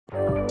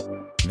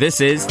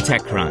This is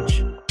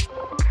TechCrunch.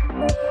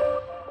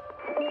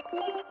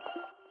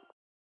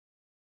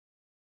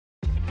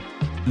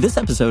 This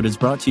episode is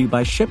brought to you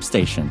by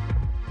ShipStation.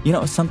 You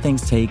know, some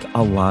things take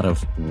a lot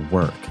of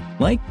work,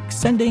 like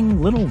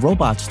sending little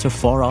robots to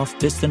far-off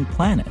distant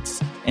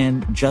planets.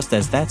 And just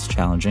as that's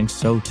challenging,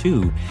 so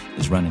too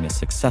is running a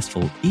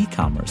successful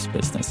e-commerce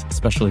business,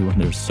 especially when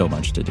there's so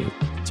much to do.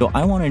 So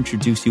I want to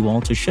introduce you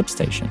all to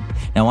ShipStation.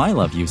 Now, I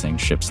love using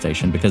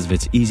ShipStation because of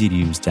its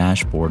easy-to-use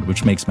dashboard,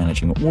 which makes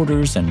managing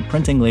orders and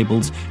printing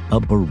labels a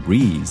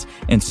breeze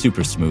and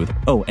super smooth.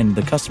 Oh, and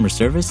the customer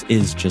service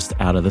is just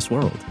out of this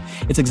world.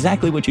 It's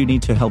exactly what you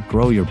need to help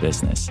grow your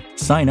business.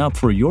 Sign up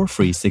for your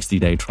free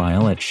 60-day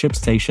trial at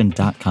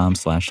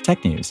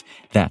shipstation.com/technews.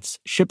 That's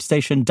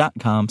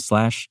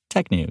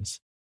shipstation.com/technews.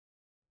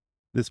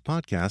 This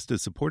podcast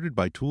is supported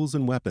by Tools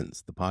and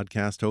Weapons, the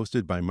podcast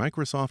hosted by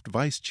Microsoft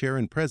Vice Chair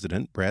and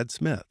President Brad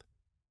Smith.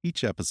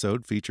 Each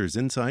episode features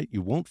insight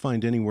you won't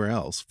find anywhere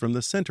else from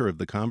the center of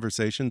the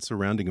conversation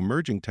surrounding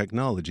emerging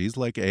technologies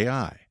like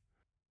AI.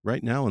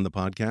 Right now in the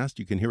podcast,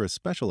 you can hear a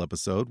special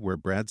episode where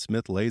Brad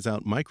Smith lays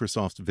out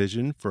Microsoft's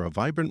vision for a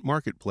vibrant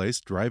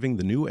marketplace driving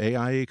the new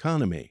AI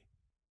economy.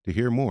 To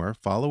hear more,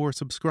 follow or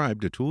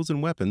subscribe to Tools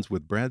and Weapons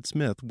with Brad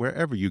Smith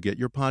wherever you get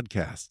your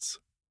podcasts.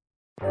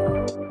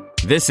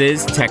 This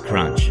is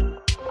TechCrunch.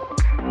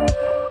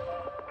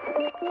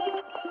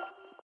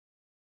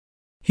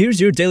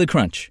 Here's your Daily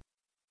Crunch.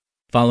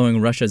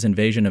 Following Russia's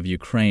invasion of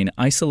Ukraine,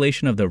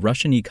 isolation of the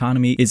Russian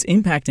economy is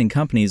impacting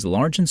companies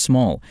large and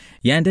small.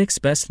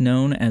 Yandex, best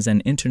known as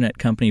an internet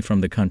company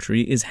from the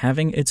country, is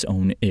having its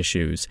own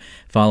issues.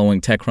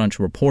 Following TechCrunch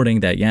reporting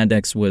that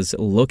Yandex was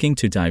looking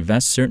to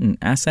divest certain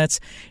assets,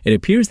 it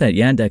appears that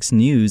Yandex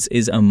News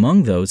is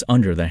among those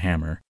under the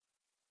hammer.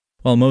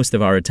 While most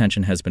of our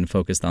attention has been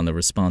focused on the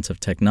response of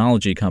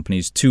technology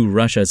companies to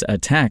Russia's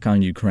attack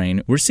on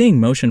Ukraine, we're seeing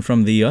motion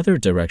from the other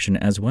direction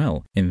as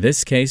well. In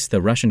this case, the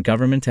Russian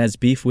government has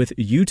beef with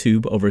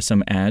YouTube over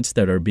some ads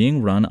that are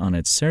being run on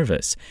its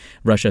service.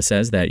 Russia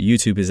says that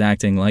YouTube is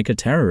acting like a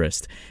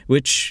terrorist,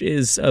 which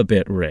is a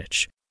bit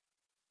rich.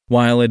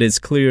 While it is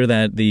clear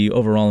that the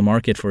overall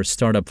market for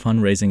startup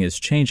fundraising is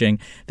changing,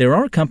 there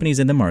are companies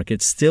in the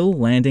market still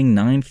landing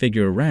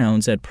nine-figure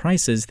rounds at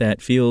prices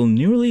that feel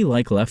nearly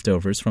like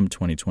leftovers from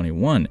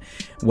 2021.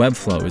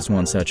 Webflow is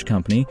one such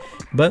company,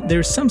 but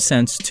there's some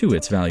sense to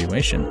its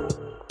valuation.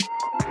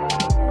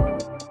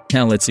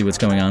 Now let's see what's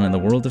going on in the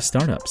world of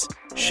startups.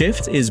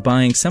 Shift is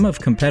buying some of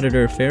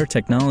competitor Fair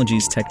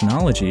Technologies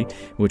technology,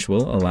 which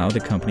will allow the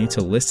company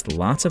to list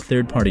lots of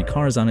third-party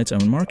cars on its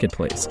own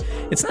marketplace.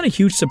 It's not a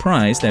huge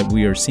surprise that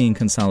we are seeing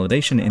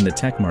consolidation in the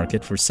tech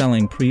market for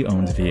selling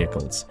pre-owned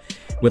vehicles.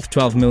 With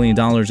 $12 million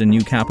in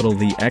new capital,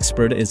 The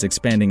Expert is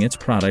expanding its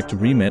product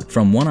remit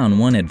from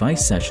one-on-one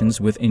advice sessions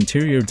with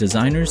interior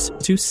designers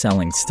to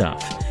selling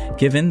stuff.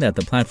 Given that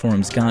the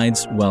platform's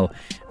guides,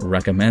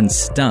 recommend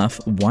stuff,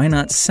 why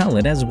not sell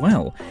it as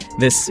well?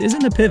 This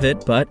isn't a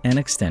pivot, but an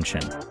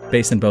extension.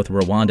 Based in both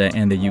Rwanda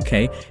and the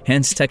UK,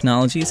 Hence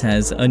Technologies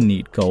has a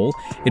neat goal.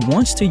 It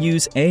wants to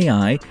use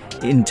AI,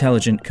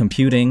 intelligent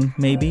computing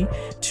maybe,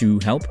 to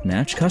help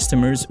match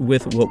customers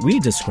with what we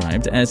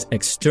described as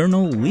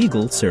external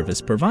legal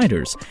service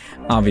providers.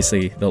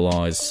 Obviously, the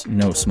law is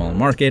no small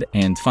market,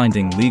 and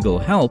finding legal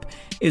help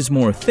is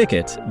more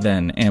thicket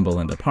than amble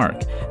in the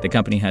park. The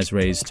company has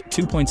raised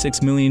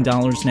 $2.6 million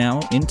now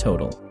in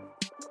total.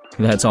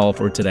 That's all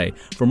for today.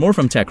 For more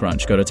from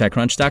TechCrunch, go to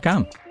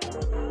TechCrunch.com.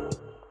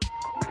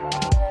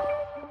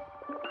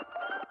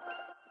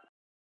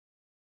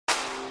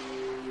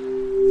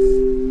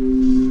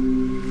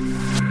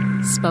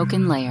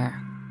 Spoken Layer.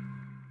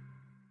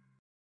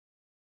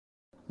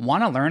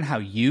 Want to learn how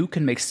you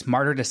can make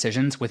smarter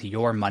decisions with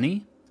your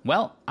money?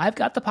 Well, I've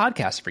got the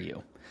podcast for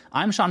you.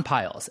 I'm Sean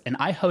Piles, and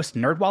I host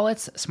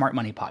NerdWallet's Smart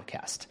Money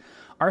Podcast.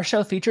 Our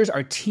show features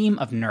our team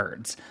of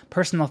nerds,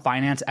 personal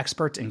finance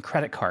experts in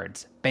credit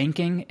cards,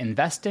 banking,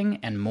 investing,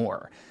 and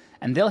more.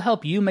 And they'll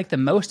help you make the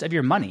most of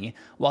your money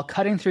while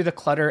cutting through the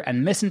clutter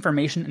and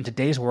misinformation in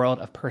today's world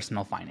of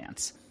personal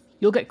finance.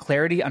 You'll get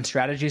clarity on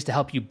strategies to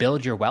help you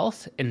build your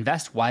wealth,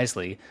 invest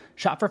wisely,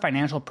 shop for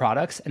financial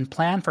products, and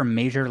plan for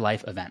major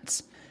life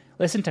events.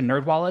 Listen to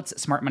NerdWallet's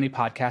Smart Money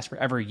Podcast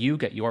wherever you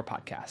get your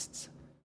podcasts.